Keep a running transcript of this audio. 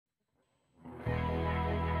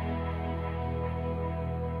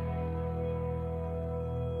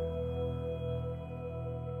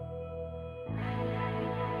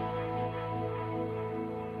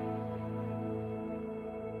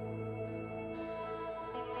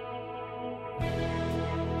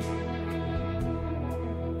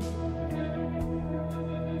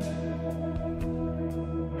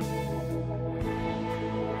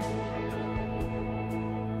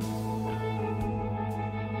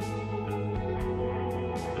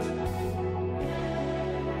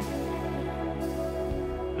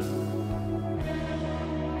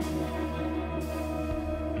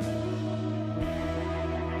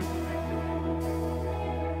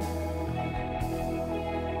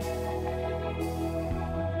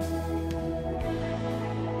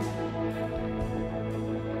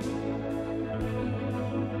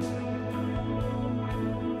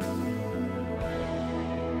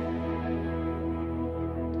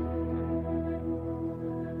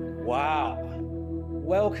Wow.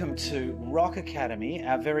 Welcome to Rock Academy,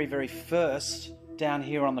 our very, very first down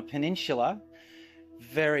here on the Peninsula.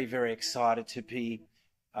 Very, very excited to be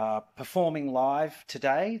performing live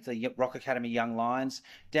today, the Rock Academy Young Lions,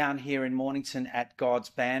 down here in Mornington at Gods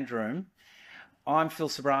Bandroom. I'm Phil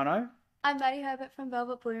Ceberano. I'm Maddy Herbert from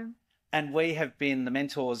Velvet Bloom. And we have been the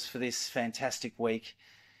mentors for this fantastic week.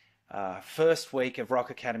 First week of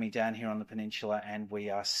Rock Academy down here on the Peninsula, and we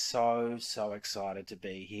are so excited to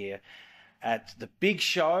be here at the big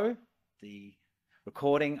show, the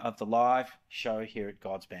recording of the live show here at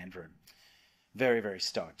Gods Bandroom. Very, very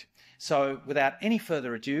stoked. So without any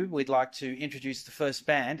further ado, we'd like to introduce the first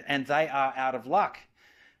band, and they are Out of Luck,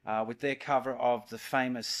 with their cover of the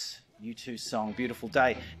famous U2 song Beautiful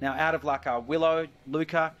Day. Now, Out of Luck are Willow,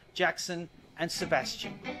 Luca, Jaxon and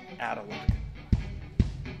Sebastian. Out of Luck.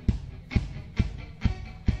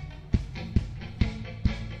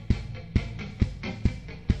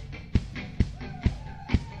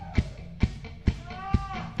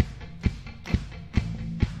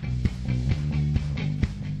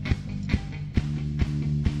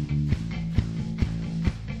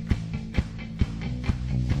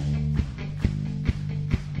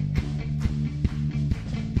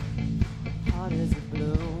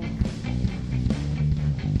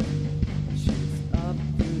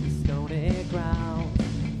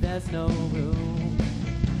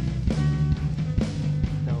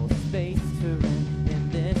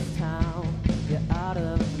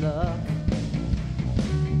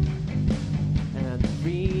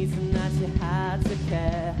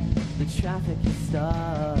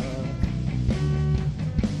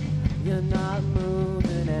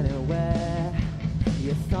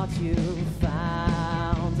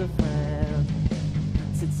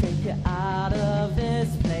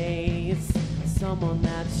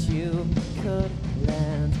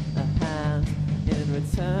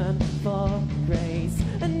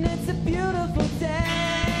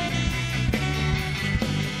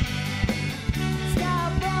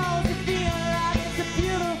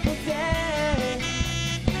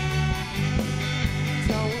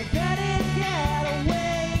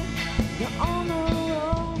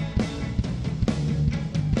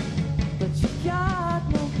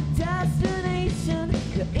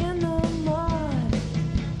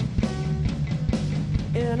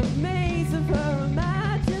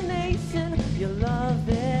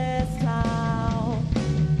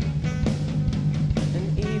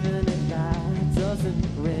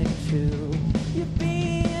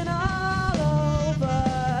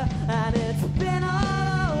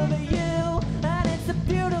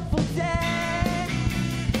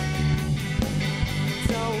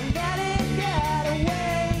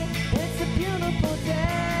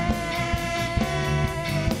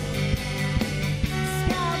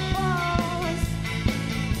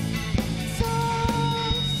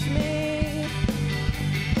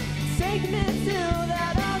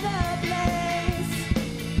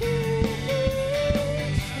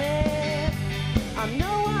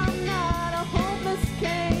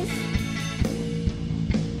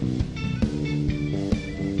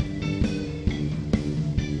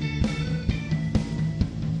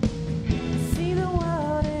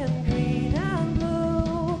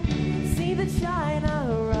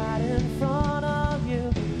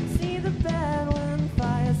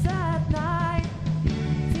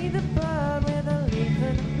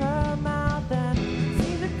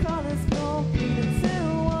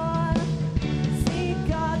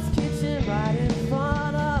 Right in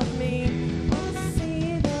front of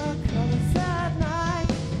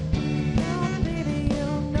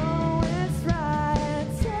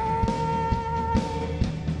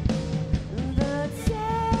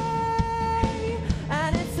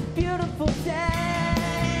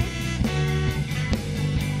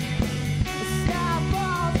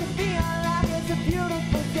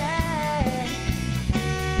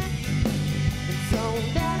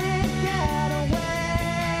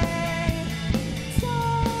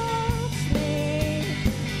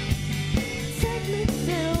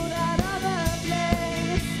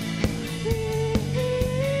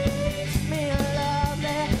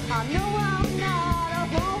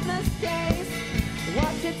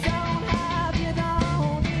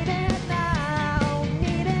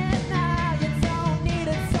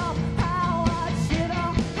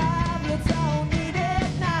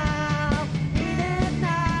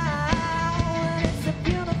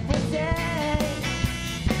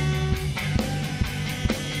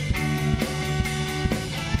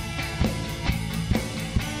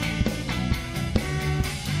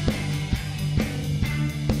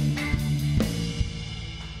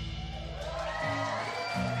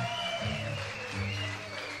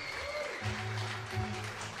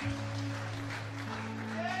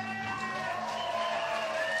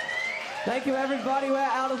Thank you, everybody. We're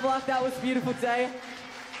out of luck. That was a beautiful day.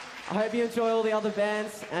 I hope you enjoy all the other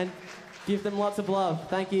bands and give them lots of love.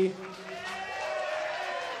 Thank you.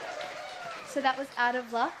 So that was Out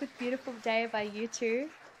of Luck with Beautiful Day by U2.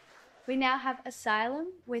 We now have Asylum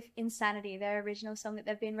with Insanity, their original song that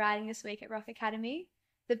they've been writing this week at Rock Academy.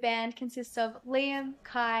 The band consists of Liam,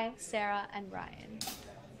 Kai, Sarah, and Ryan.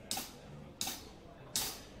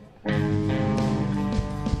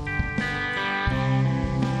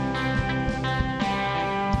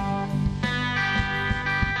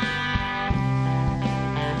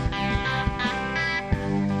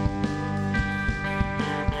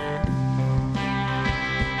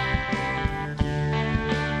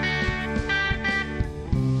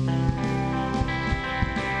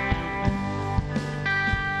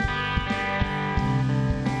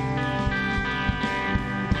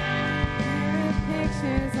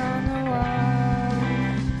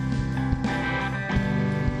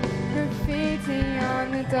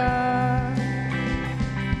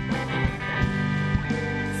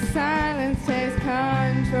 Silence takes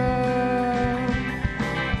control.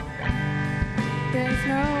 There's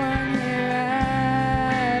no one here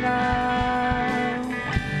at all.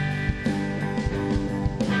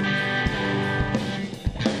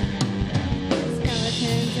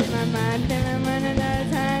 Skeletons in my mind, feeling running out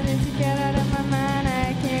of time. Need to get out of my mind. I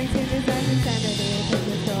can't see this insanity. Take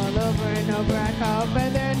this all over and over. I fall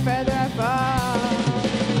further and further. I fall.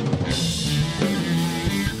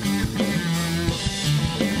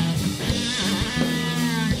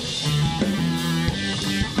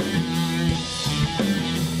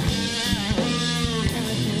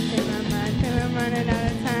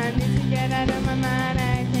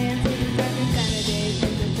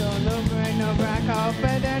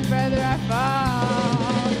 Further and further I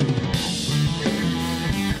fall.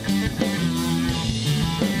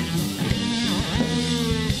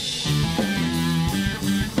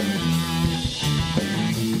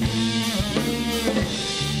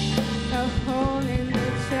 A hole in the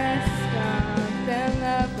chest of the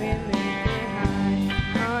love we leave behind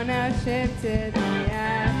on our ship to the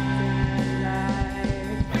afterlife.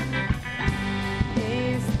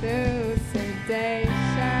 He's through sedation.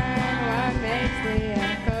 The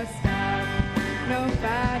echo stop.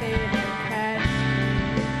 Nobody to catch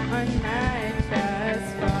me on my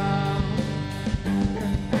trust fall.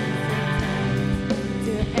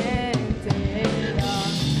 To end it all.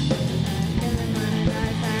 Killing my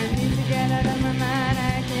night. I need to get out of my mind. I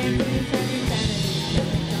can't do this insanity.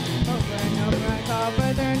 Over and over I call.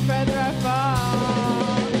 Further and further I fall.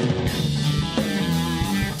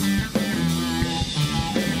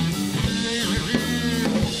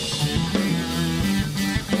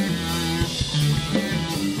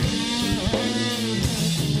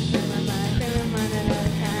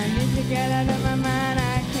 Get out of my mind, I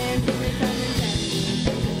can't do this understanding.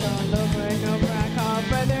 It's all over and over, I call.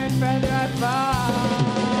 Further and further I fall.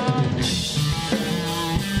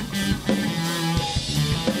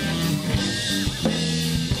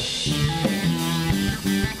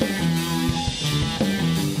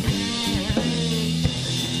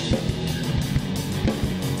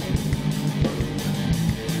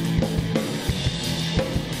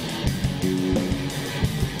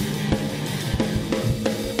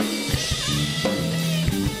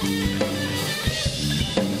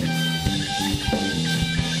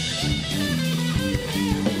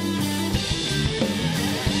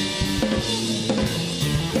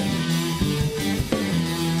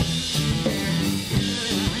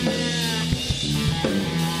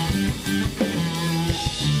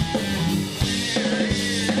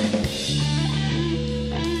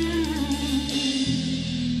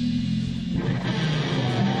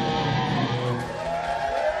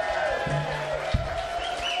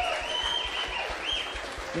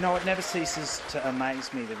 You know, it never ceases to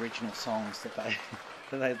amaze me, the original songs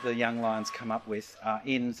that the young lions come up with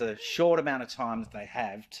in the short amount of time that they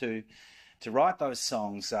have to write those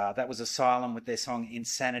songs. That was Asylum with their song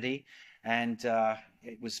Insanity, and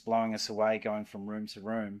it was blowing us away going from room to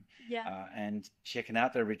room and checking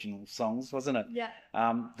out the original songs, wasn't it? Yeah.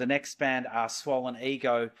 The next band are Swollen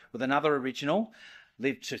Ego with another original,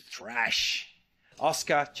 Live to Thrash.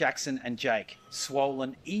 Oscar, Jaxon and Jake,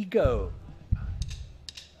 Swollen Ego.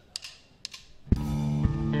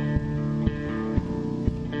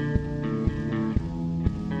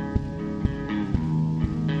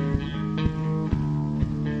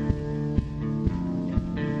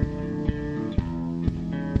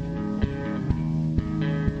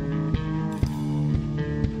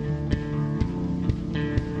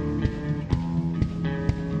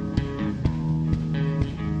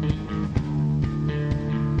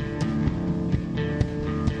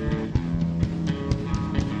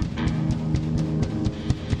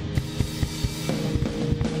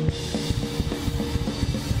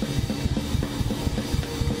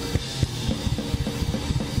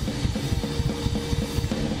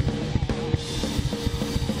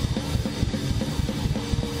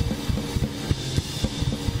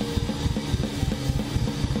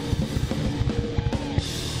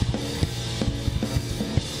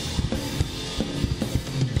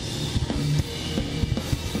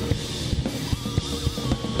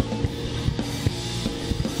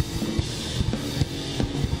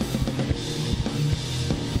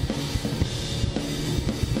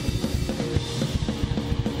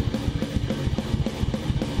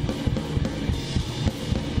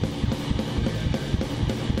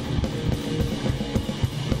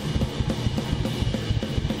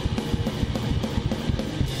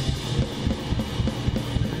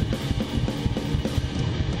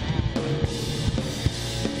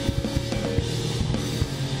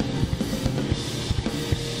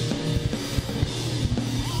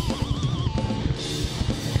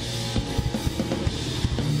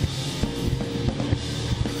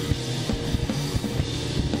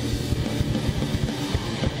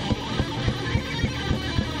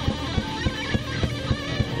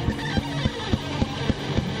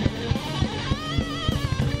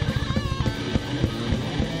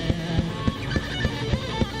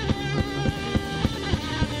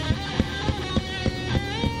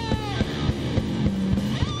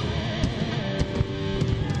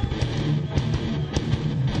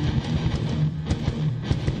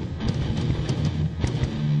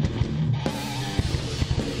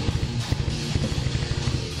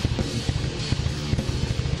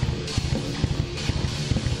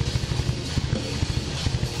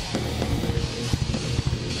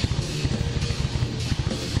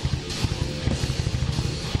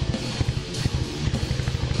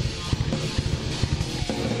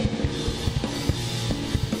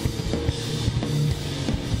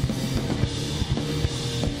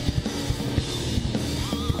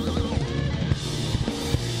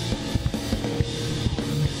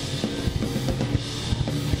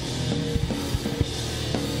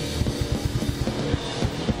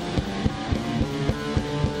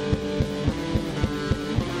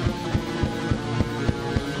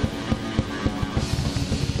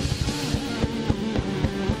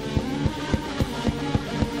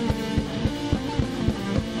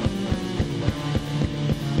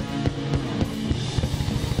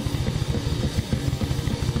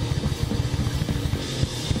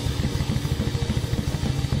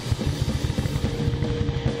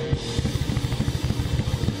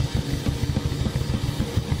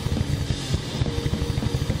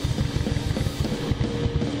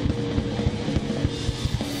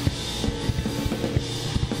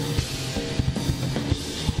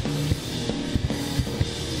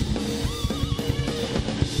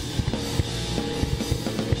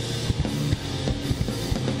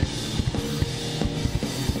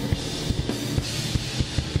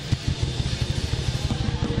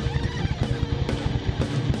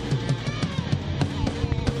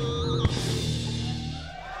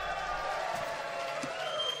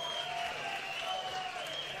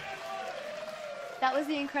 That was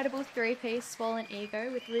the incredible three-piece Swollen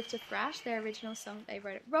Ego with Live to Thrash, their original song they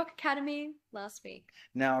wrote at Rock Academy last week.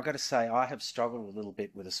 Now, I've got to say, I have struggled a little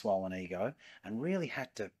bit with a swollen ego and really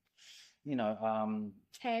had to,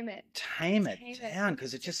 Tame it down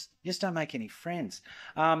because it just don't make any friends.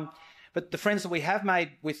 But the friends that we have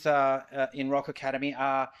made with in Rock Academy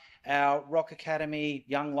are our Rock Academy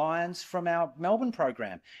Young Lions from our Melbourne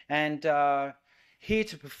program. And here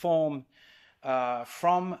to perform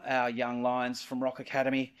from our Young Lions from Rock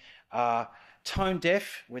Academy are Tone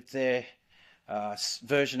Deaf with their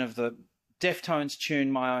version of the Deftones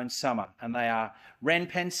tune My Own Summer. And they are Ren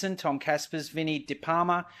Penson, Tom Caspers, Vinnie De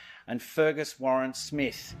Palma and Fergus Warren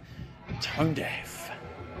Smith. Tone Deaf.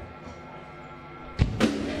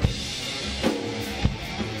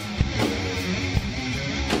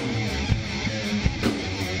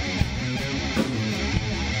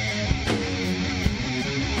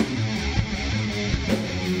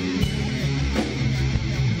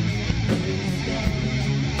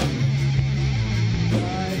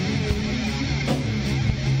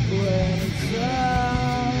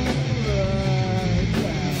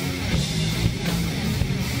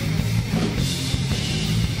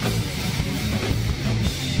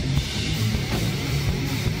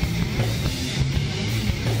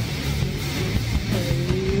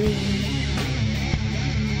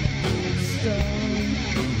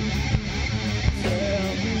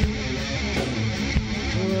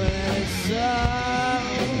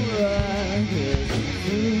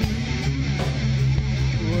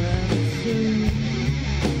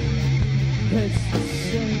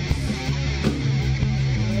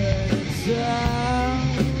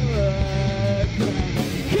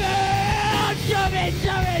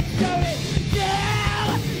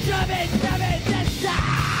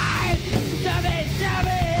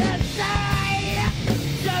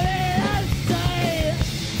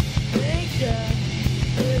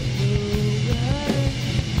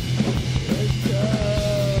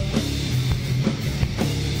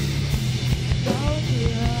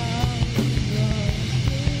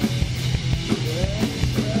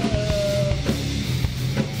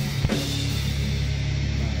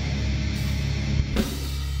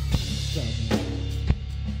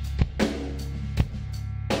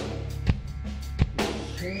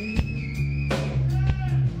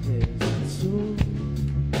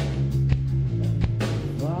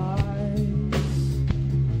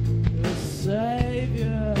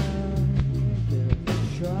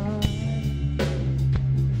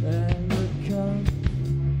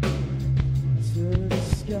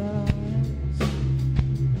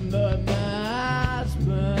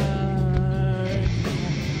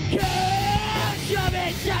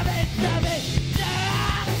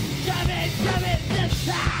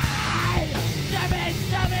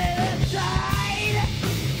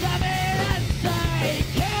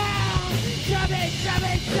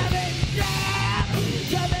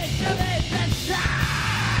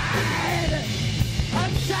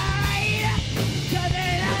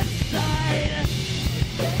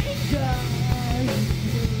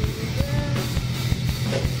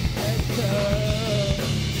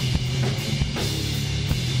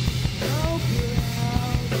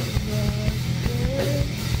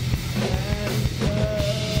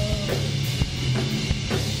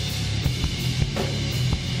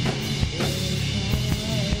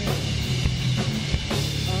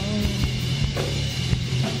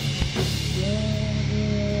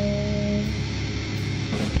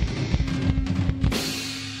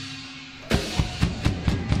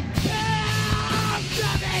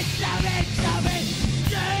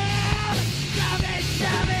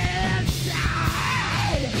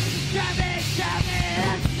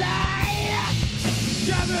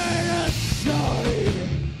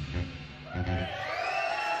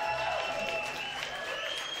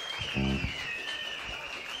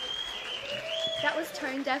 That was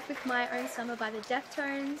Tone Deaf with My Own Summer by the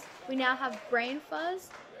Deftones. We now have Brain Fuzz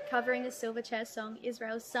covering the Silverchair song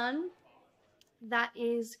Israel's Son. That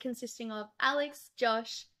is consisting of Alex,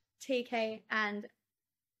 Josh, TK and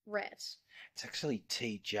Rhett. It's actually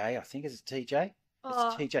TJ, I think. Is it TJ?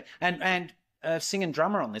 Oh. It's TJ. And singing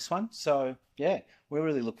drummer on this one. So, yeah, we're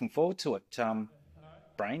really looking forward to it.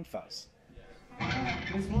 Brain Fuzz.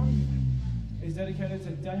 This one is dedicated to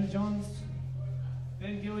Daniel Johns,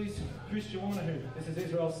 Ben Gillies, Chris Joannahu. This is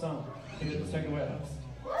Israel's Son. Here at the second warehouse.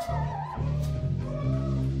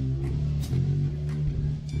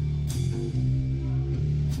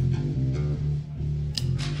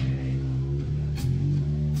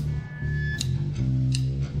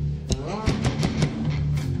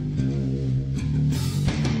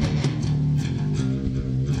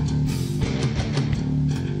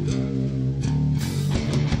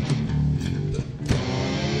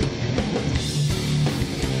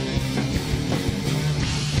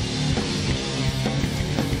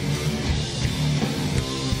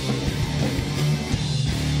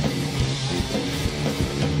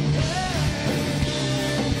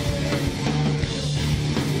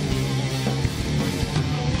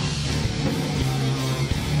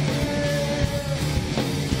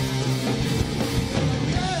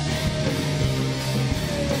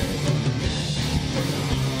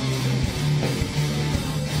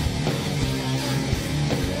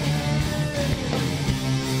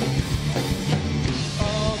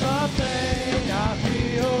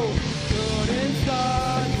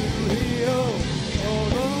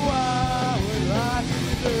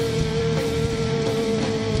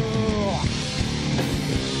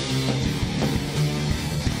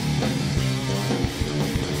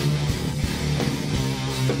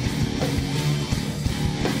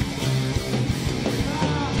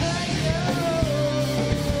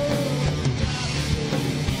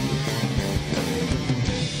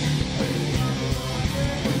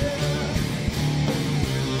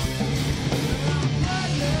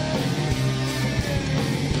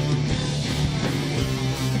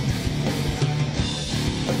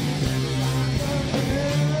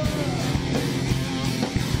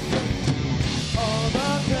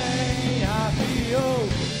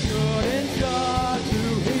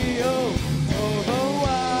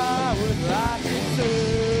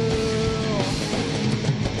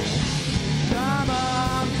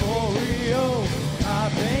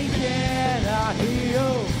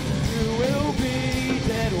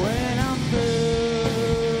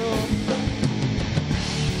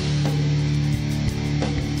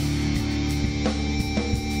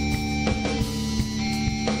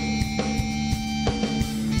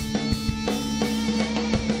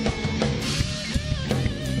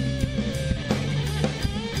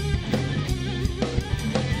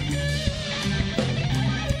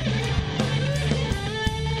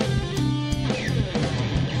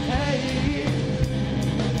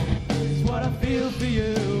 feel for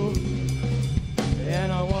you. And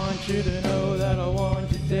I want you to know that I want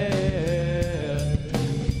you dead.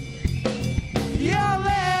 You're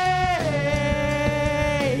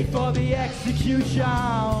late for the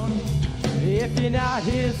execution. If you're not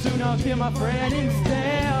here soon, I'll kill my friend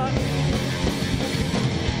instead.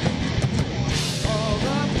 All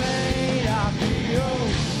the pain I feel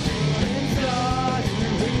inside the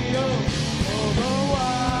wheel. Although I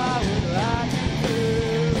would like to.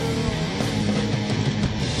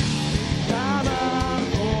 Time I'm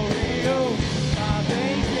for real. I'm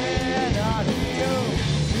thinking of you.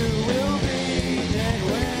 You will be dead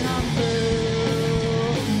when I'm through.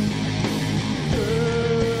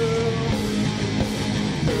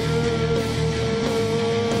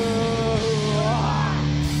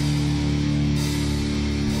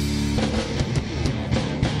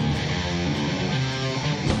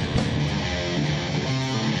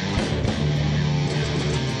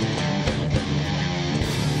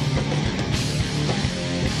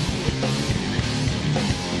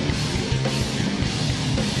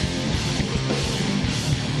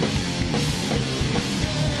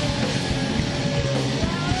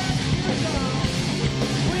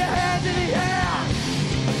 Put your hands in the air!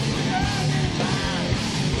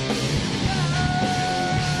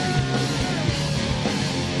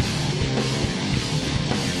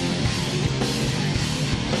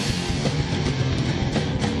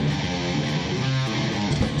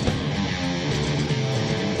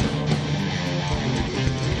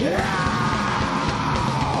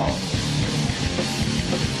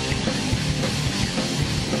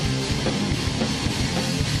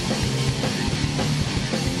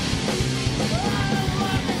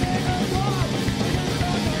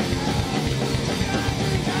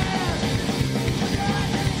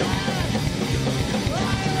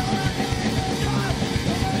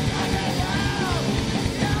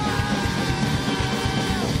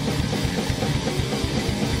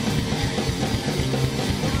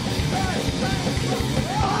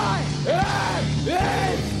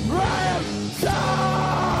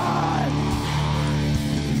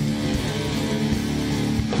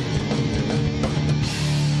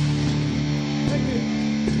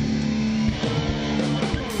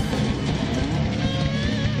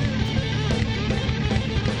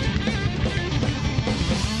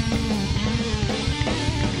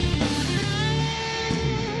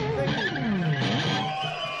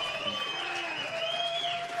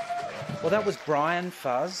 Well, that was Brian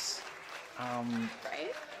Fuzz.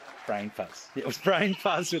 Right? Brain Fuzz. It was Brain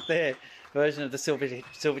Fuzz with their version of the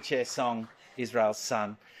Silverchair song, Israel's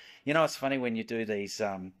Son. You know, it's funny when you do these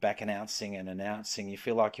back announcing and announcing, you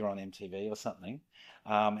feel like you're on MTV or something,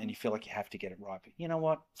 and you feel like you have to get it right. But you know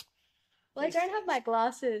what? Well, I don't have my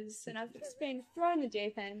glasses, and I've just been thrown the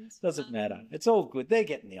deep end. Doesn't matter. It's all good. They're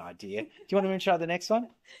getting the idea. Do you want to intro the next one?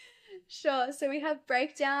 Sure. So we have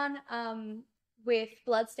Breakdown with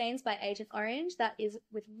Bloodstains by Agent Orange. That is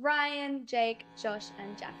with Ryan, Jake, Josh,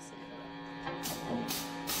 and Jaxon.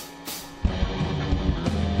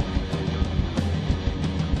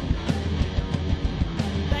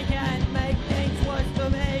 They can make things worse for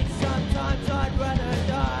me. Sometimes I'd rather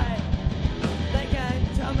die. They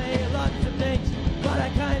can tell me lots of things, but I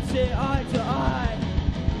can't see eye to eye.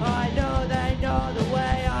 I know they know the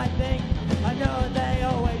way I think. I know they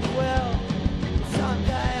always will.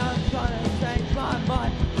 Someday I'm gonna change my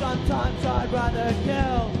mind. Sometimes I'd rather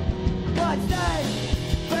kill. But stay,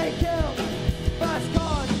 be killed. Fast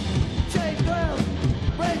cars, cheap thrills,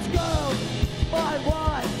 rich girls.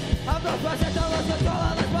 Why? I've lost my sense, I lost control,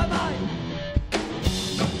 I lost my mind.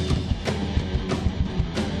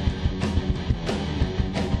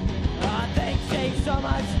 Things seem so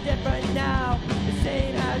much different now. The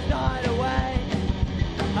scene has died away.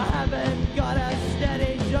 I haven't got a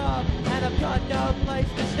steady job, and I've got no place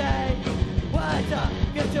to stay. Words are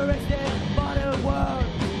futuristic, modern world.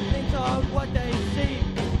 Things are what they seem.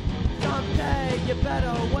 Someday you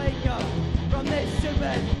better wake up from this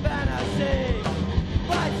stupid fantasy.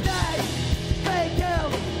 But stay, be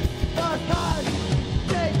killed. Lost cars,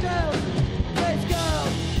 cheap drills, rich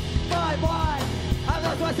girls. Why? I've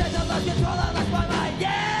lost my sense, I've lost control, I've lost my mind,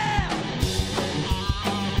 yeah!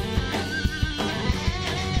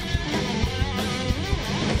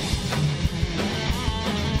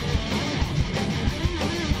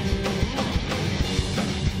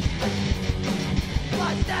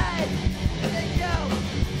 Lost days, big girls,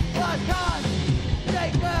 lost cars,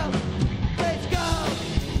 cheap drills, rich girls.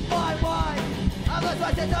 Why? I've lost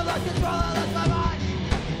my sense, I've lost control, I've lost my mind.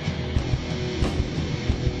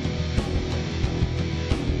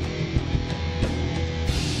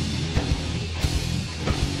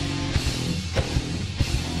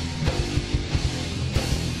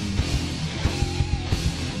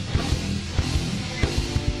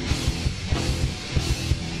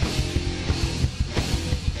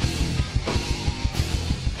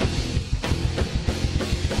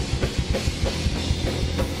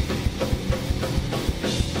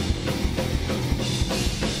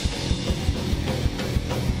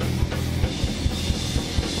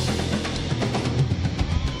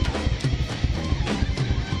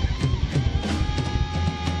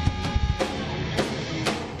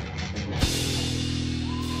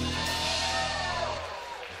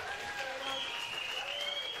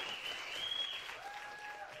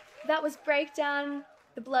 that was Breakdown,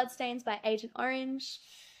 The Bloodstains by Agent Orange.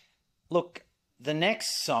 Look, the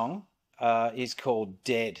next song is called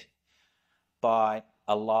Dead by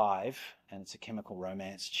Alive, and it's a Chemical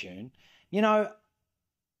Romance tune. You know,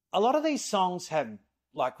 a lot of these songs have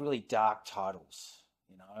like really dark titles,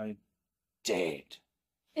 you know, Dead,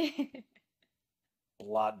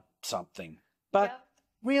 Blood something. But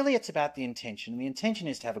really it's about the intention. The intention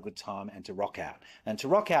is to have a good time and to rock out. And to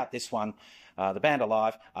rock out this one, the band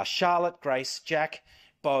Alive are Charlotte, Grace, Jack,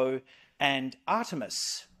 Bo and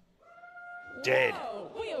Artemis. Dead.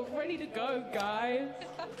 Whoa, we are ready to go, guys.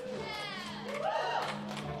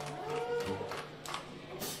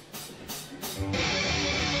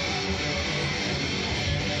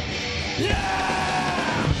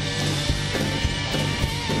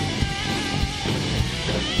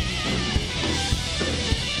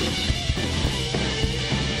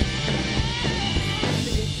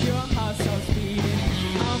 If your heart starts beating,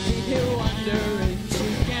 I'll be here wondering to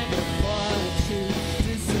get what you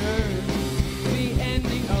deserve. The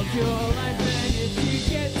ending of your life, and if you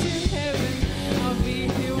get to heaven, I'll be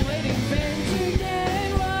here waiting then to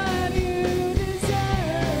get what you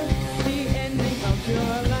deserve. The ending of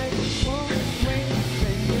your life won't wait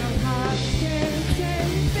when your heart can't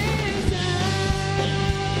take this time.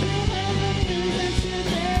 That you're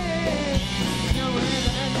dead. No one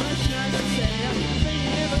ever had much nice to say. But he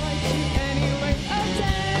never liked you anyway. A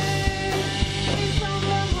day is from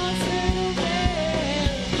the hospital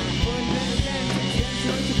bed. Boy, then again, just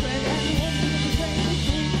going to bed and he wasn't going to say we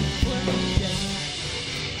were dead.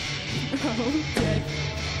 Oh, dead.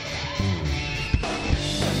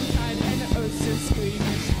 Untied and oh so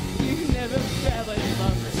squeamish. You never fell in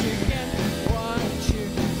love to get what you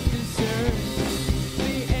deserve.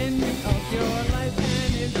 The ending of your life,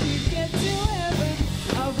 and if you get to heaven,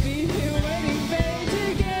 I'll be here waiting, babe,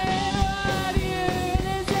 to get what you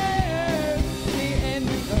deserve. The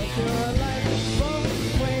ending of your life won't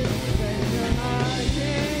wait when your heart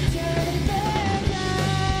can't take back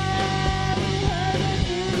now. You heard the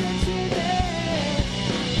news that you're dead.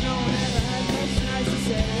 No one ever had much nice to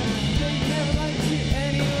say. They never liked you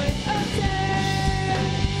anyway. A day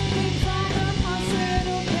we found a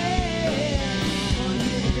hospital bed. On to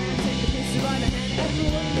the ground, take a kiss by the hand.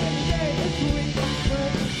 Everyone get a day if we were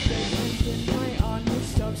pregnant. In my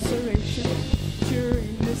honest observation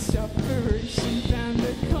during this operation, found a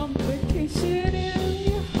complication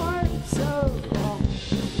in your heart so long.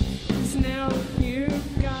 'Cause now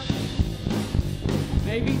you've got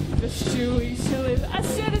maybe just 2 weeks to live. I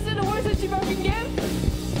said it's in the words that you fucking give.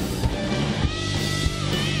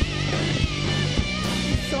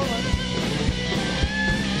 So much.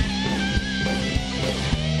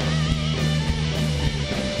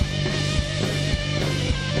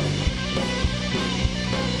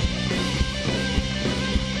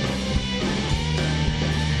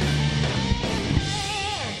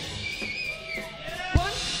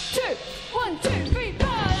 One, two, three, four.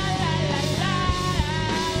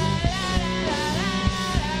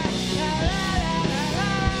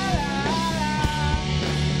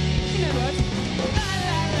 You know what?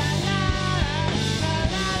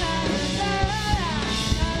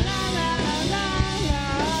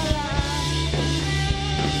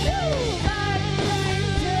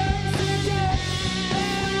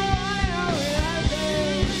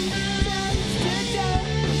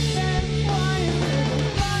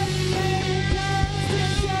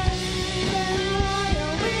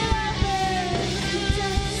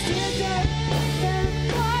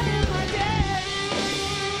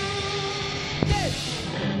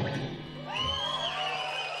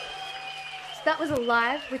 So that was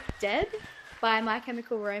Alive with Dead by My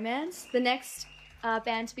Chemical Romance. The next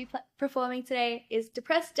band to be performing today is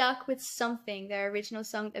Depressed Duck with Something, their original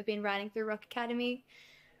song they've been writing through Rock Academy.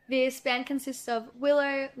 This band consists of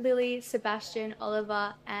Willow, Lily, Sebastian,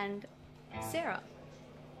 Oliver, and Sarah.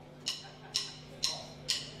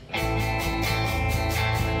 I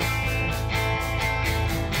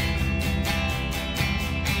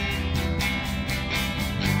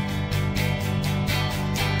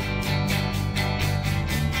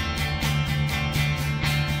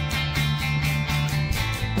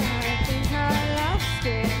think I lost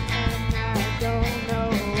it, and I don't know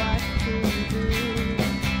what to do.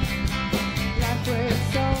 Life was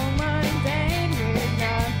so mundane with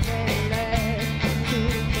nothing left.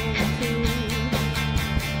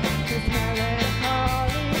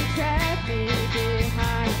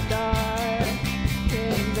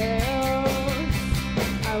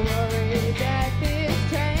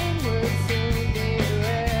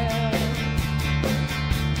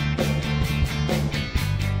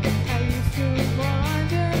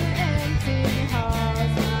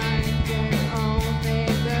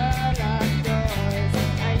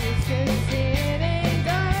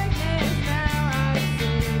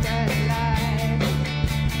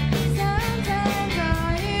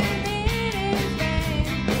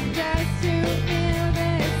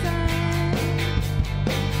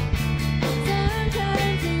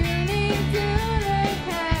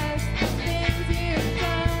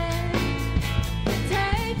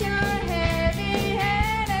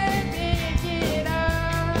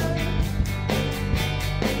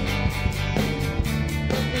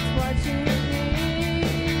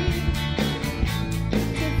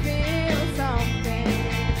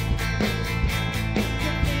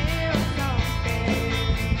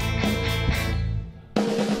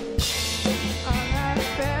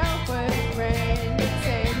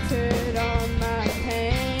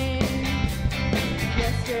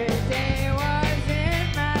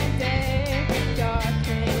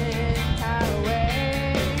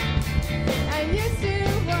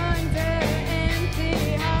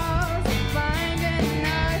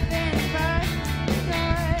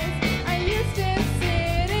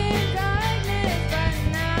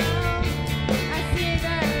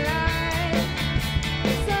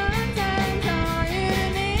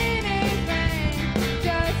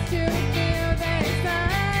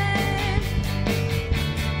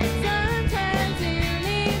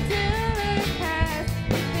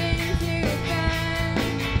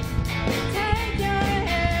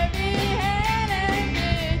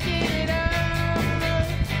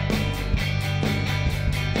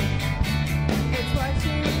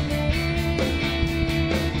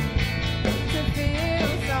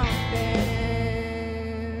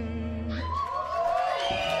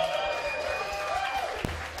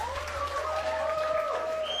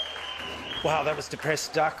 Wow, that was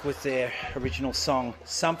Depressed Duck with their original song,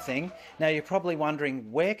 Something. Now, you're probably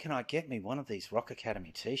wondering, where can I get me one of these Rock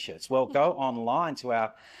Academy T-shirts? Well, go online to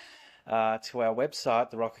our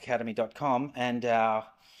website, therockacademy.com, and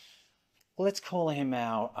let's call him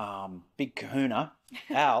our big kahuna.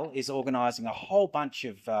 Al is organising a whole bunch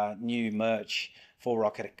of new merch for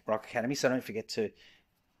Rock Academy, so don't forget to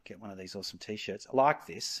get one of these awesome T-shirts. Like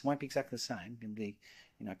this, won't be exactly the same. It'll be,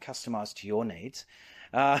 customised to your needs.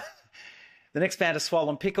 The next band is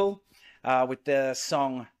Swollen Pickle with the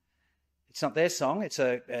song. It's not their song. It's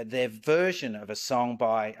their version of a song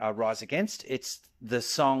by Rise Against. It's the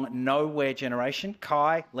song Nowhere Generation.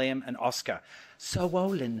 Kai, Liam, and Oscar.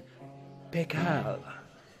 Swollen Pickle.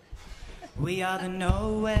 We are the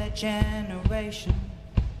Nowhere Generation.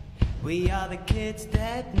 We are the kids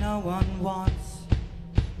that no one wants.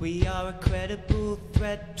 We are a credible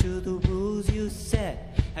threat to the rules you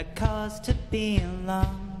set, a cause to be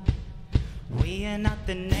alone. We are not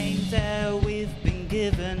the names that we've been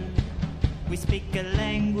given. We speak a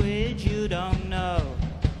language you don't know.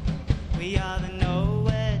 We are the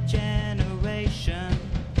Nowhere Generation.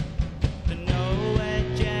 The Nowhere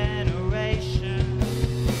Generation.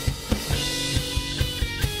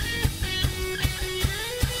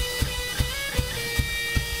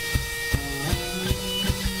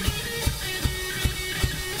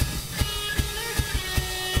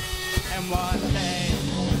 And one day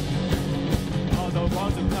the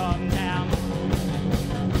walls will come down,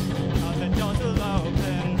 all the doors will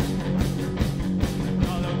open,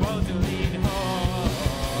 all the roads will lead home.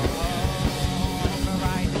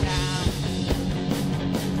 Right now,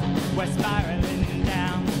 we're spiraling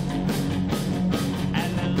down,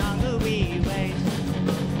 and the longer we wait,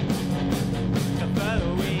 the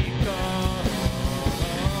further we go.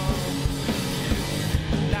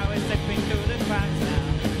 Now we're slipping through the cracks now,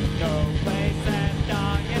 no place left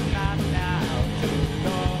dark and not now.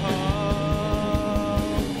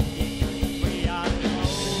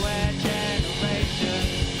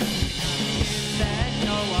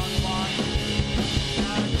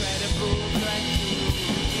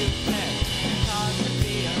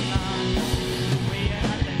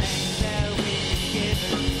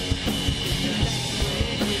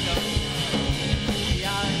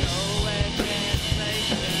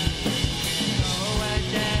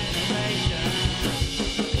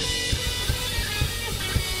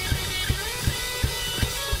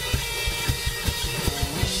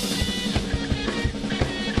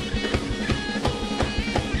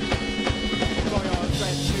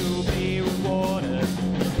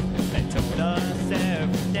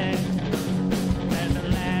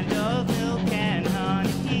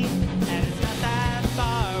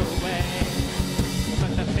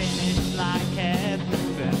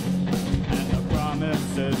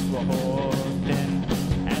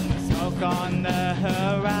 On the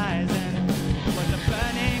horizon was a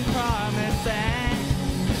burning promise, and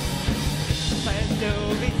place to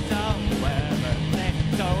be somewhere, but they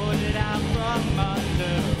sold it out from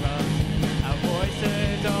under us. Our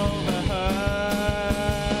voices overheard.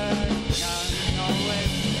 Nowhere,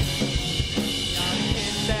 not a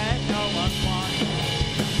kid that no one wants.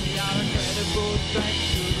 We are a credible threat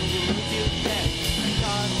to the rules you set, and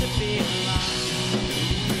cause to be alone.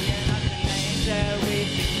 We are not the names that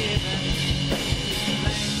we've been given.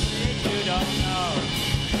 You don't know,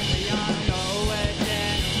 we are Nowhere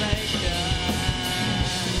Generation.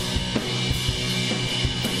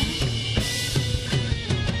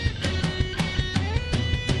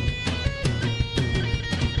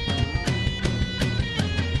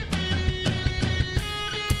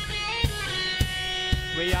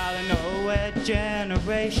 We are the Nowhere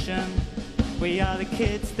Generation. We are the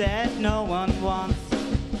kids that no one wants.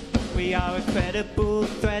 We are a credible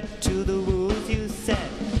threat to the rules you set,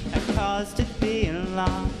 a cause to be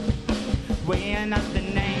alone. We are not the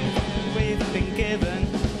names we've been given.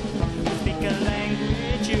 We speak a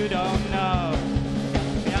language you don't know.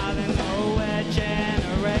 We are the Nowhere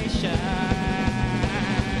Generation.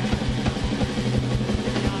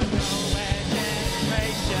 We are Nowhere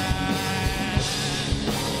Generation.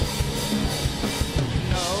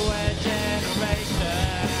 Nowhere Generation.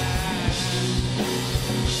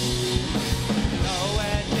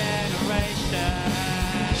 Nowhere Generation.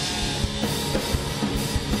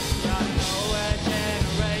 Nowhere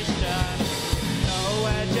Generation.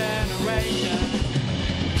 Nowhere Generation.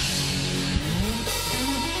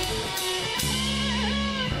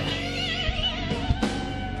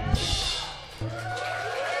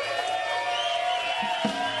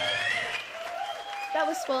 That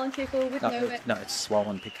was Swollen Pickle with Nowhere. No, it's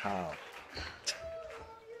Swollen Pickle.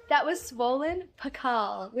 That was Swollen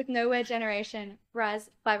Pakal with Nowhere Generation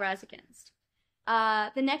by Rise Against.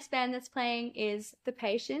 The next band that's playing is The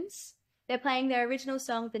Patience. They're playing their original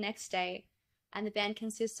song The Next Day, and the band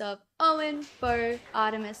consists of Owen, Bo,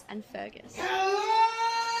 Artemis, and Fergus.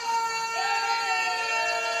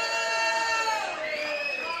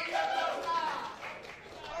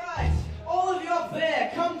 Alright, all of you up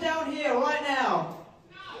there, come down here right now.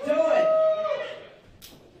 Do it.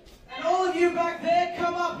 And all of you back there,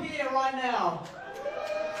 come up here right now.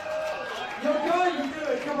 You're going to do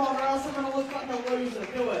it, come on, or else I'm going to look like a loser.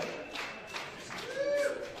 Do it.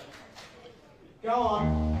 Go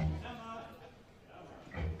on.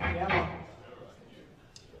 Emma.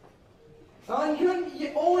 Oh,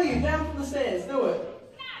 all of you, down from the stairs, do it.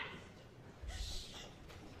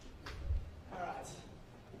 Alright.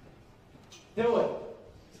 Do it.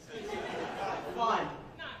 Fine.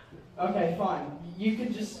 Okay, fine. You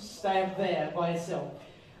can just stay up there by yourself.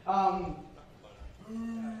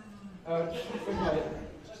 Okay.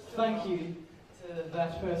 Thank you to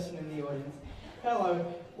that person in the audience. Hello,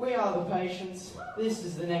 we are The Patients. This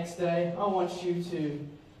is The Next Day. I want you to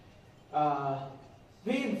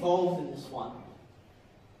be involved in this one.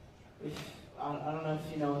 I don't know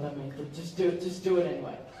if you know what that means, but just do it. Just do it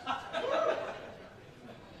anyway.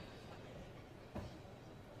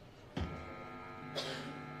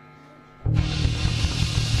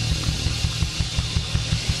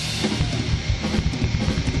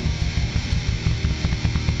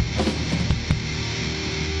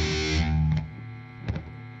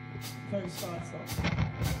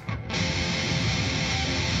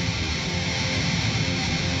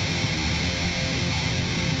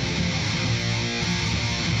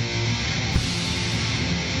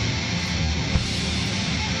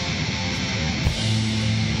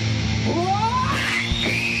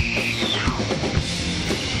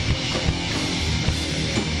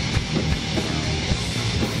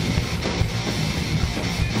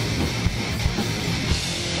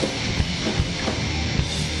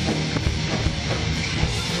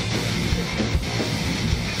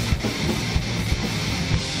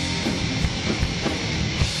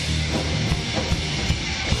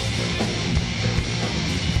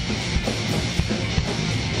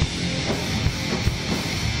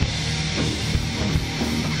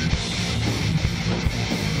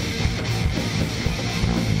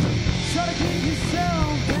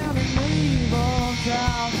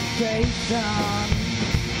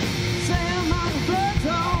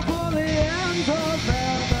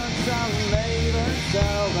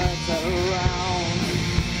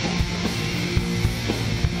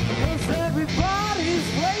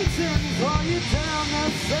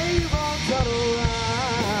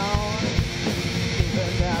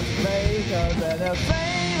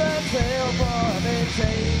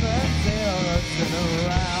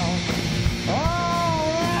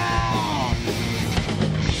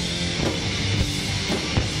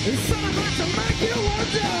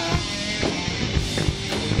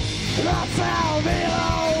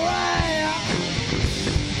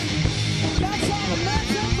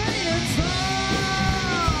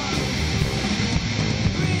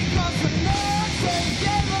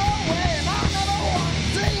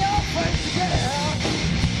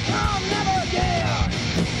 Never again.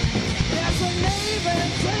 Yes, a name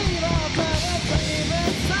and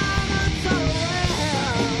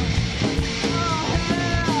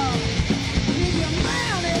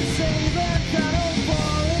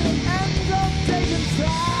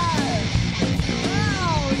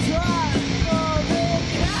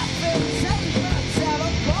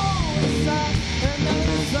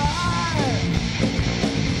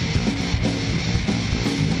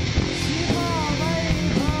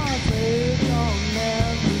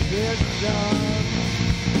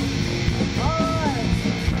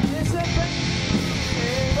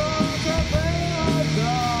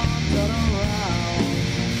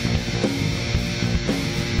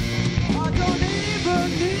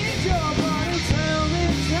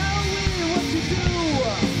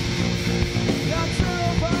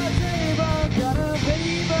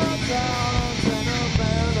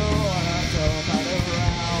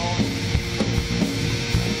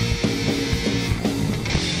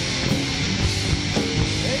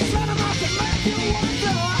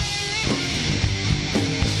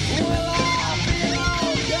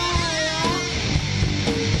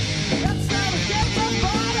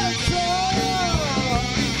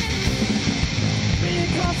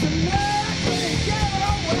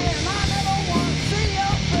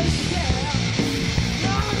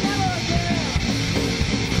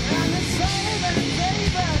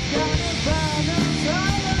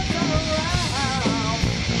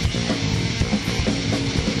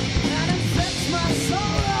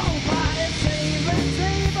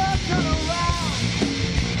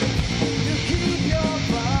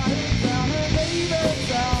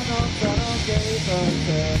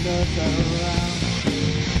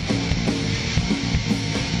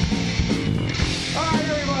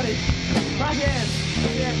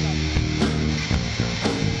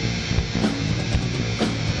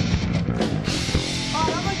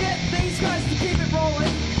Alright, I'm gonna get these guys to keep it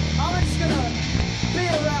rolling. I'm just gonna be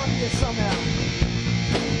around here somehow.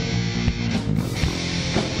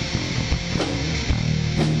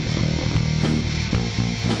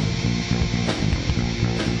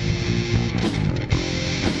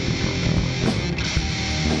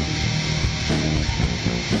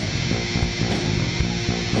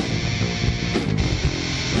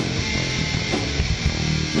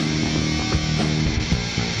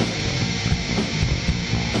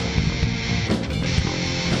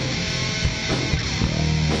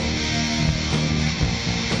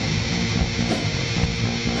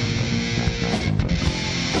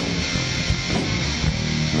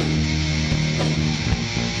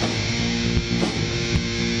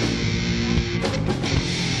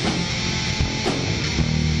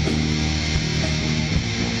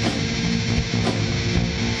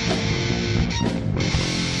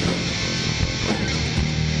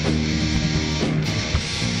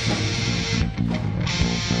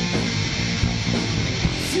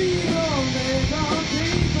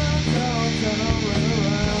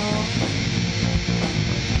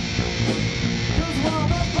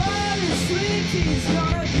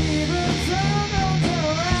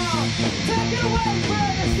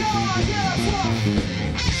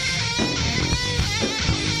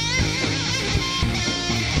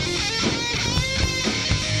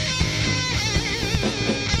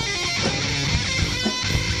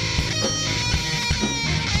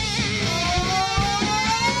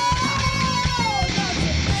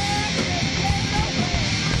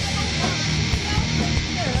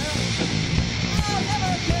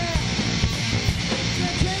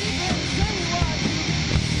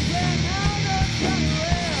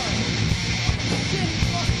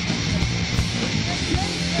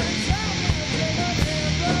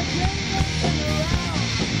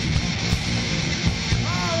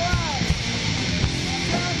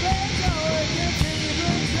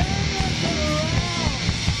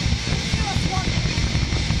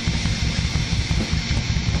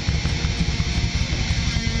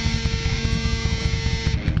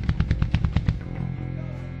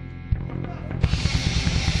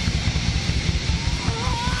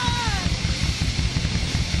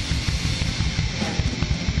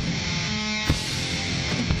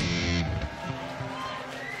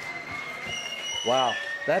 Wow,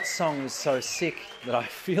 that song was so sick that I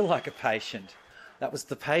feel like a patient. That was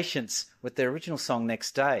The Patients with their original song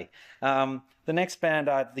Next Day. The next band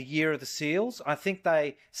are The Year of the Seals. I think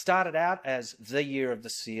they started out as The Year of the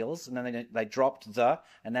Seals, and then they dropped the,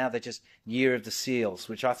 and now they're just Year of the Seals,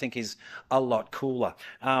 which I think is a lot cooler.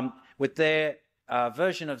 With their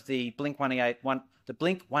version of the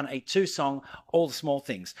Blink-182 song, All the Small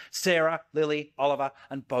Things. Sarah, Lily, Oliver,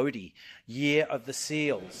 and Bodie. Year of the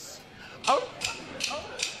Seals. Oh.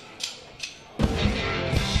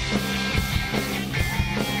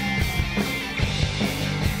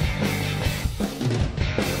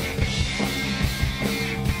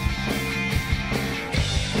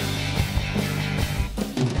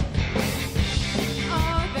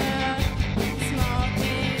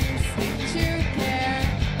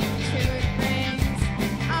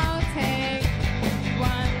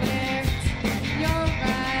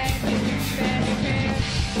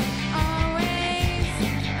 Always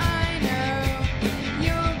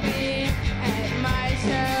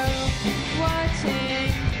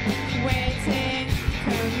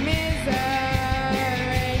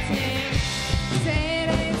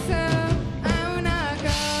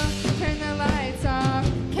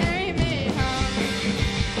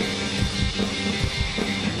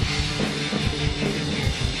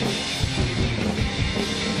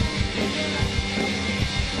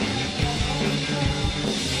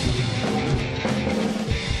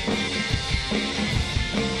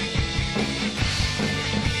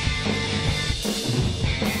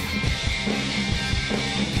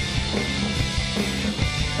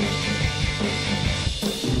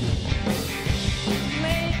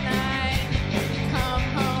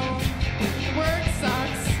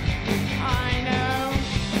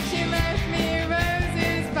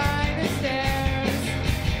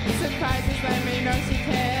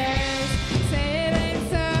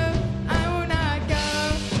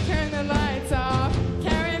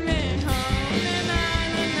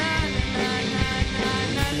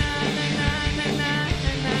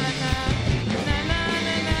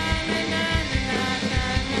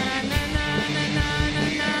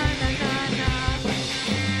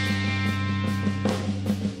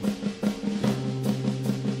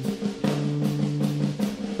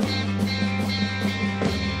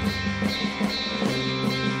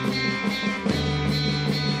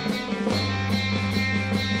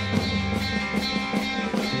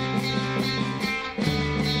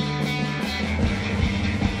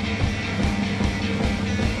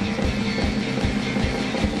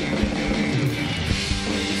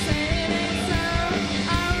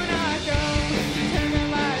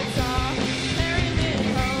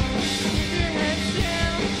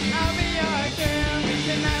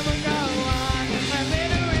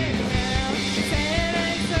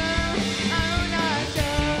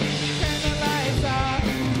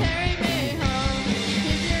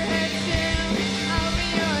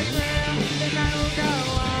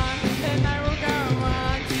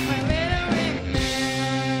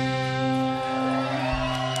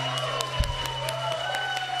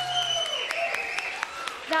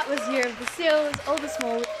Seals, All the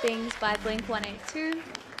Small Things by Blink-182.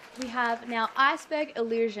 We have now Iceberg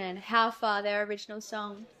Illusion, How Far, their original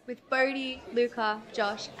song, with Bodie, Luca,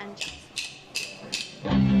 Josh, and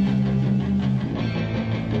Jaxon.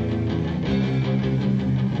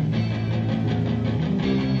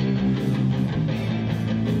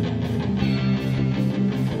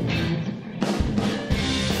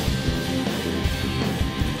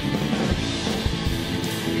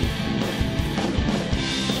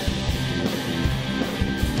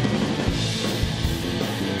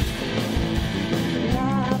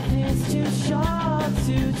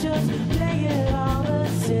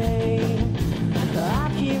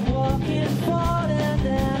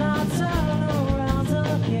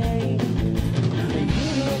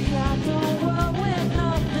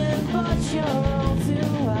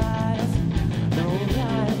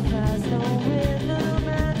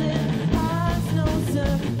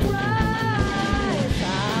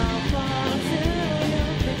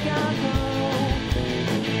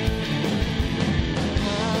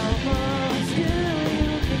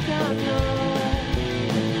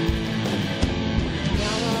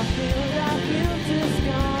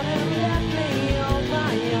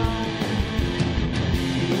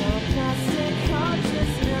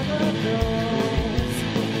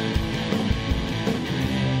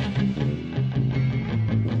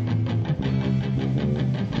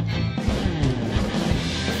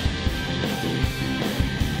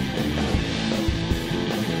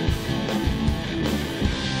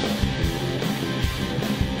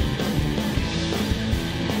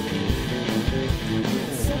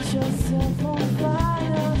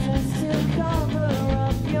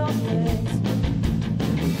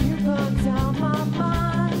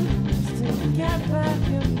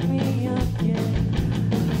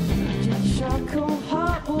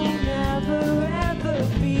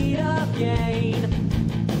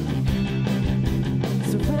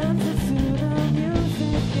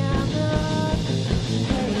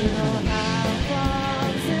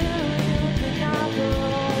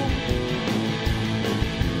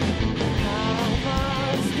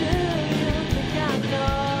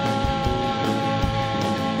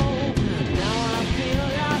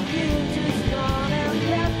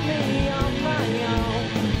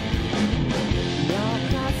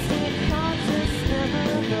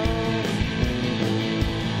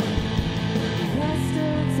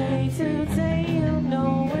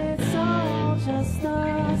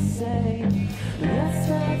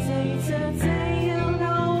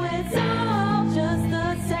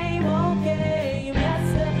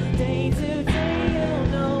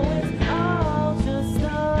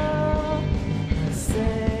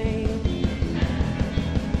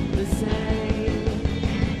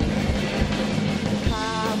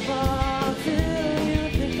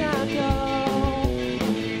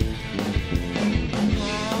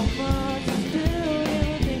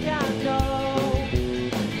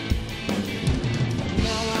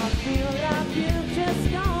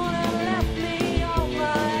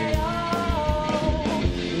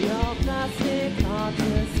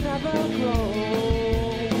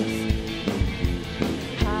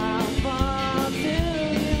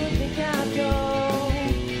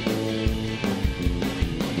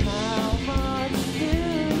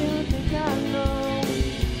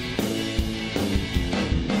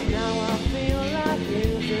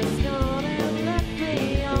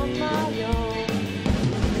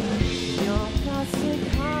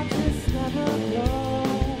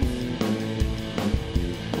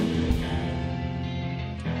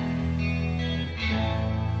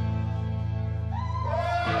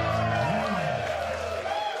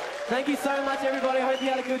 Thank you so much, everybody. I hope you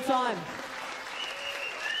had a good time.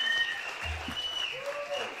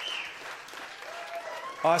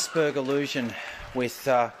 Iceberg Illusion with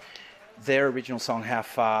their original song, How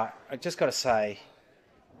Far. I just got to say,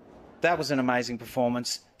 that was an amazing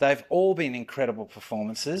performance. They've all been incredible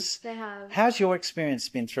performances. They have. How's your experience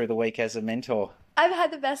been through the week as a mentor? I've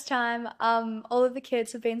had the best time. All of the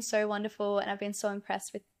kids have been so wonderful, and I've been so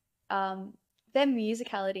impressed with their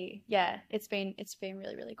musicality. Yeah, it's been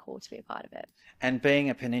really, really cool to be a part of it. And being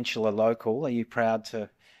a Peninsula local, are you proud to,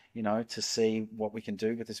 to see what we can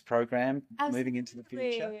do with this program moving into the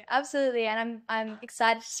future? Absolutely, and I'm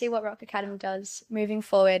excited to see what Rock Academy does moving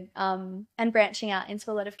forward, and branching out into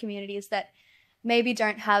a lot of communities that maybe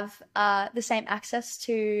don't have the same access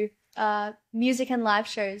to music and live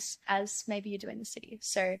shows as maybe you do in the city.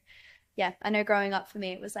 So yeah, I know growing up for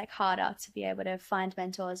me, it was like harder to be able to find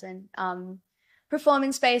mentors and perform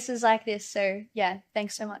in spaces like this. So yeah,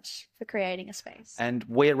 thanks so much for creating a space. And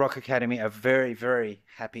we at Rock Academy are very, very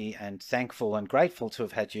happy and thankful and grateful to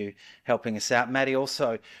have had you helping us out. Maddy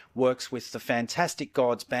also works with the fantastic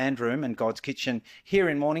Gods Bandroom and Gods Kitchen here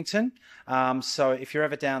in Mornington. So if you're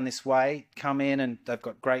ever down this way, come in, and they've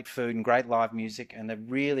got great food and great live music, and they're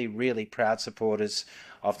really, really proud supporters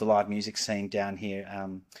of the live music scene down here.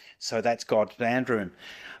 So that's Gods Bandroom.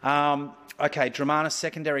 Okay, Dramana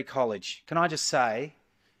Secondary College. Can I just say,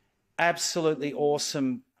 absolutely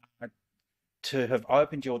awesome to have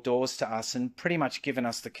opened your doors to us and pretty much given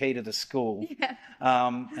us the key to the school,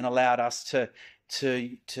 and allowed us to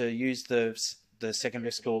use the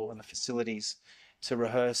secondary school and the facilities to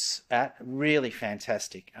rehearse at. Really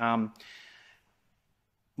fantastic.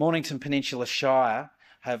 Mornington Peninsula Shire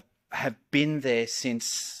have been there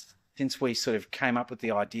since we sort of came up with the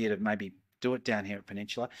idea to maybe do it down here at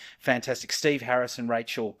Peninsula. Fantastic. Steve Harris and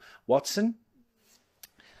Rachel Watson.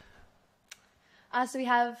 So we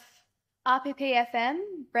have RPP FM,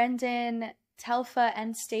 Brendan Telfer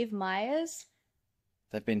and Steve Myers.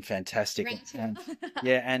 They've been fantastic.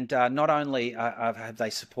 And, not only have they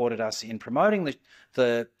supported us in promoting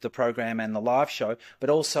the program and the live show, but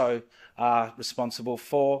also are responsible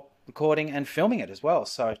for recording and filming it as well.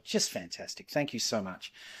 So just fantastic. Thank you so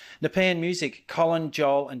much. Nepean Music, Colin,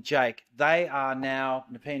 Joel and Jake, they are now,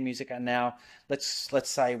 Nepean Music are now, let's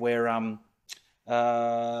say we're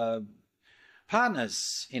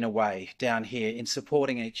partners in a way down here in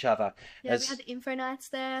supporting each other. Yeah, we had the info nights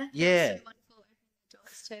there. Yeah. So wonderful, opening the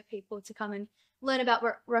doors to people to come and learn about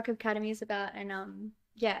what Rock Academy is about, and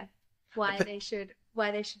why they should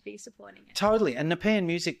be supporting it. Totally. And Nepean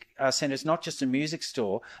Music Centre is not just a music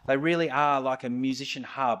store. They really are like a musician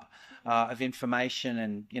hub of information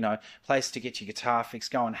and, place to get your guitar fixed,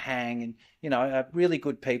 go and hang, and, really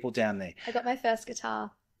good people down there. I got my first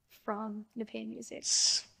guitar from Nepean Music.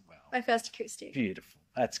 Wow. My first acoustic. Beautiful.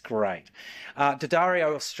 That's great.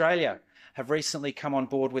 Daddario Australia have recently come on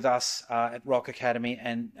board with us at Rock Academy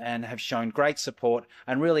and have shown great support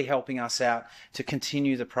and really helping us out to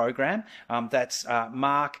continue the program. That's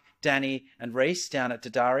Mark, Danny and Reese down at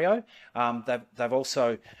Daddario. They've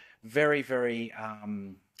also very, very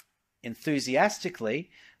enthusiastically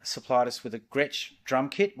supplied us with a Gretsch drum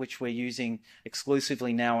kit, which we're using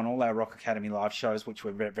exclusively now on all our Rock Academy live shows, which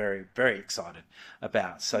we're very, very, very excited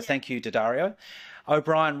about. So Thank you, Daddario.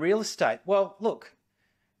 O'Brien Real Estate. Well, look,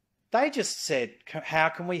 they just said, how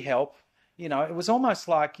can we help? It was almost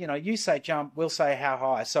like, you say jump, we'll say how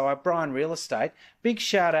high. So O'Brien Real Estate, big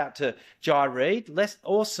shout out to Jai Reid.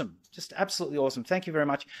 Awesome, just absolutely awesome. Thank you very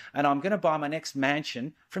much. And I'm going to buy my next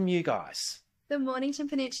mansion from you guys. The Mornington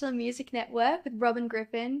Peninsula Music Network with Robin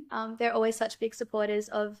Griffin. They're always such big supporters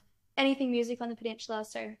of anything music on the peninsula.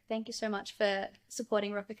 So thank you so much for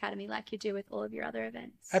supporting Rock Academy like you do with all of your other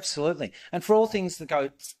events. Absolutely. And for all things that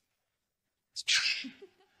go...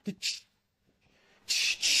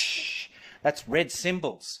 That's Red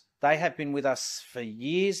Cymbals. They have been with us for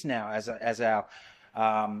years now as our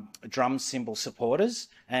drum cymbal supporters.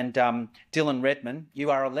 And Dylan Redman, you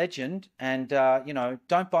are a legend. And,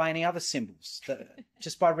 don't buy any other cymbals.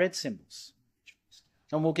 Just buy Red Cymbals.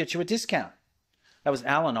 And we'll get you a discount. That was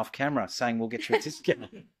Alan off camera saying we'll get you a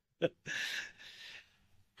discount.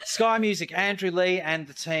 Sky Music, Andrew Lee and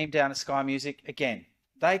the team down at Sky Music, again,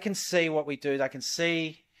 they can see what we do. They can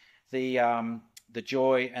see the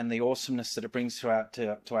joy and the awesomeness that it brings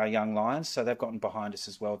to our young lions. So they've gotten behind us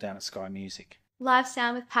as well down at Sky Music. Live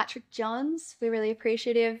sound with Patrick Johns. We're really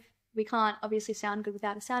appreciative. We can't obviously sound good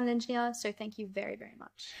without a sound engineer, so thank you very, very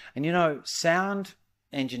much. And sound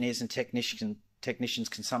engineers and technicians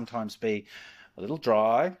can sometimes be a little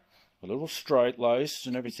dry, a little straight-laced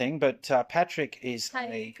and everything, but Patrick is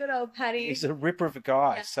good old Paddy. He's a ripper of a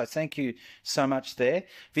guy, yeah. So thank you so much there.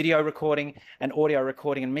 Video recording and audio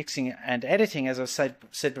recording and mixing and editing, as I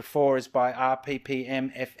said before, is by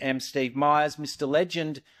RPPM FM Steve Myers, Mr.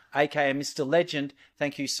 Legend, aka Mr. Legend.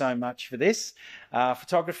 Thank you so much for this.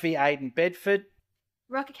 Photography, Aidan Bedford.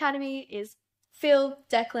 Rock Academy is Phil,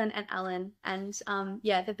 Declan and Alan, and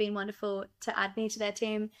they've been wonderful to add me to their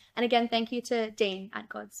team. And again, thank you to Dean at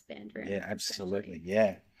Gods Bandroom. Yeah, absolutely.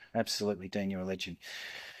 Yeah, absolutely, Dean, you're a legend.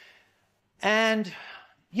 And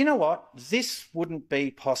you know what? This wouldn't be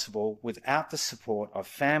possible without the support of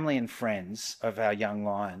family and friends of our young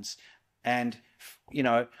lions, and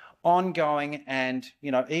ongoing, and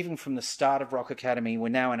even from the start of Rock Academy, we're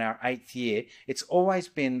now in our 8th year. It's always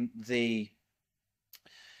been the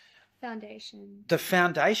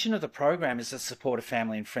foundation of the program is the support of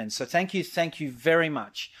family and friends. So thank you very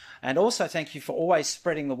much. And also thank you for always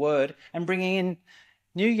spreading the word and bringing in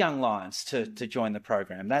new young lions to join the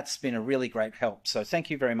program. That's been a really great help. So thank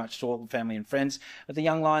you very much to all the family and friends of the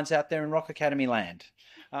young lions out there in Rock Academy land.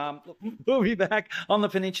 Look, we'll be back on the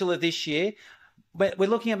Peninsula this year. We're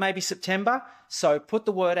looking at maybe September, so put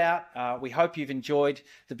the word out. We hope you've enjoyed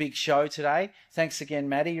the big show today. Thanks again,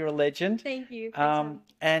 Maddy. You're a legend. Thank you.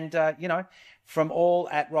 You know, from all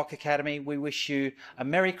at Rock Academy, we wish you a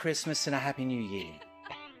Merry Christmas and a Happy New Year.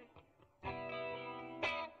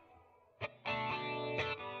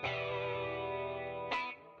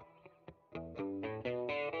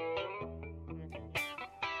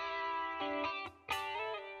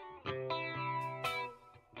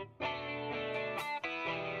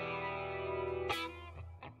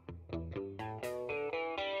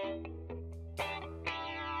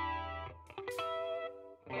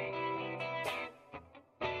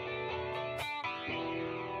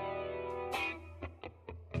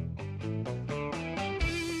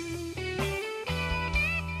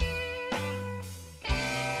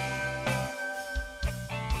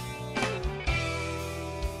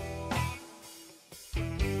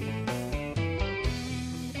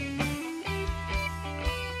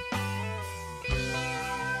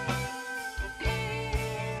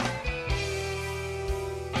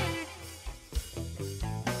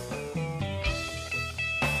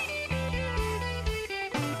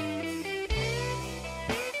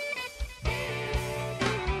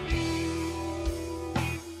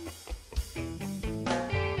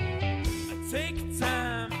 Take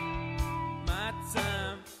time, my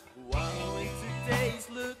time, wallow in today's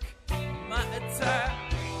look, my attire.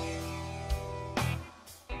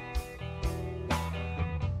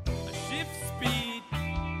 A shift speed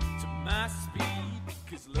to my speed,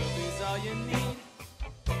 cause love is all you need.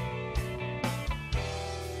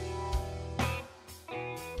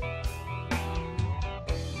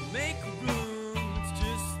 Make room, it's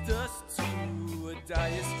just us two, a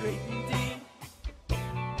dire straight indeed.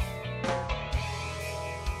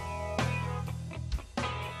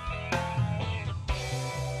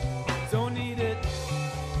 Don't need it,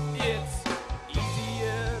 it's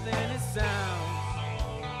easier than it sounds.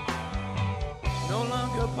 No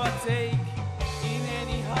longer partake in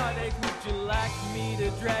any heartache. Would you like me to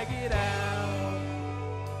drag it out?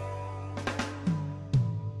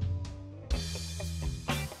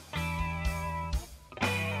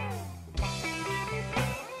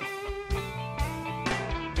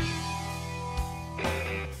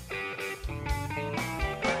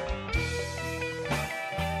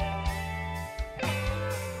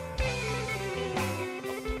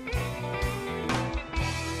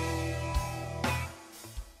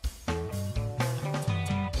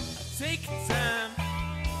 Take time,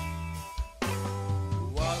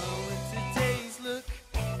 wallow in today's look,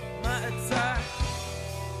 my attire.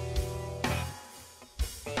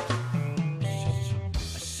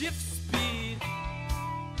 A shift speed,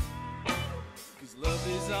 cause love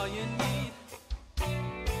is all you need.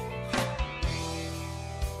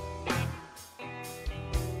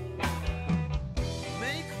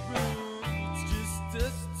 Make room, it's just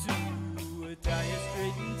us two, a dire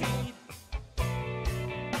straight indeed.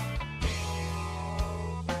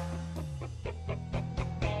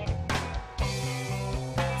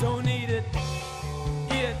 Don't need it,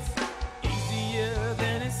 it's easier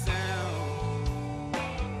than it sounds.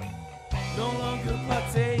 No longer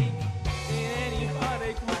partake in any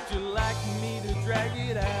heartache. Would you like me to drag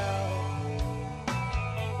it out?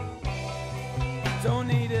 Don't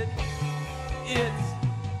need